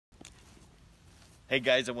Hey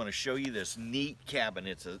guys, I want to show you this neat cabin.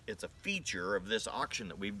 It's a feature of this auction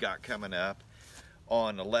that we've got coming up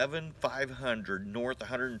on 11500 North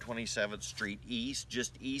 127th Street East,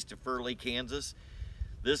 just east of Furley, Kansas.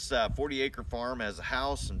 This 40-acre farm has a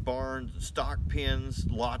house and barns and stock pens,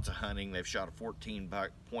 lots of hunting. They've shot a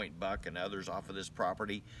 14-point buck and others off of this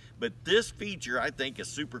property. But this feature I think is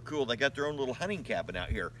super cool. They got their own little hunting cabin out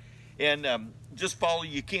here. And just follow,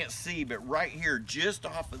 you can't see, but right here, just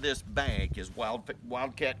off of this bank is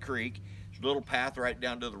Wildcat Creek. There's a little path right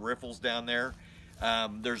down to the riffles down there.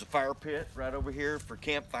 There's a fire pit right over here for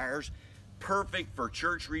campfires. Perfect for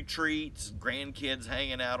church retreats, grandkids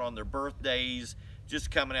hanging out on their birthdays, just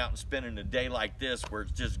coming out and spending a day like this where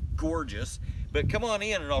it's just gorgeous. But come on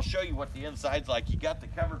in and I'll show you what the inside's like. You got the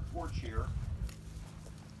covered porch here.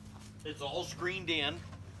 It's all screened in.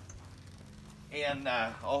 And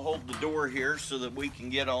I'll hold the door here so that we can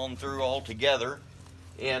get on through all together.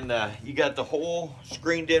 And you got the whole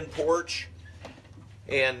screened in porch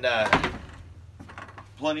and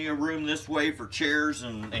plenty of room this way for chairs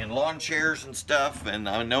and lawn chairs and stuff. And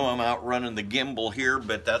I know I'm out running the gimbal here,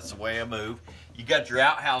 but that's the way I move. You got your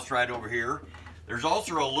outhouse right over here. There's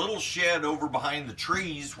also a little shed over behind the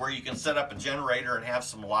trees where you can set up a generator and have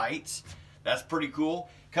some lights. That's pretty cool.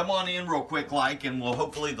 Come on in real quick and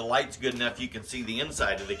hopefully the light's good enough you can see the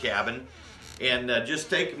inside of the cabin. And just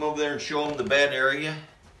take them over there and show them the bed area.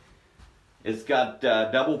 It's got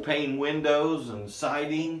double pane windows and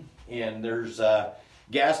siding, and there's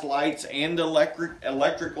gas lights and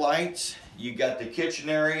electric lights. You got the kitchen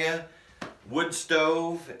area, wood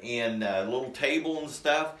stove, and a little table and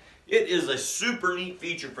stuff. It is a super neat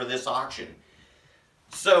feature for this auction.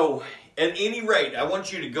 So, at any rate, I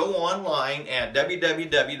want you to go online at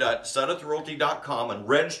www.sudethrealty.com and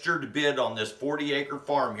register to bid on this 40-acre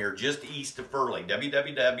farm here just east of Furley.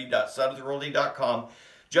 www.sudethrealty.com.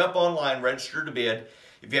 Jump online, register to bid.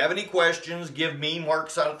 If you have any questions, give me, Mark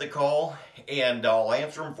Sudeth, a call, and I'll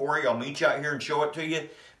answer them for you. I'll meet you out here and show it to you.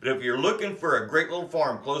 But if you're looking for a great little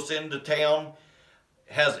farm close into town,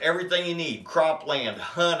 has everything you need: cropland,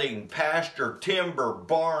 hunting, pasture, timber,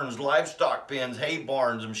 barns, livestock pens, hay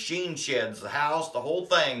barns, machine sheds, the house, the whole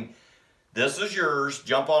thing. This is yours.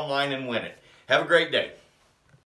 Jump online and win it. Have a great day.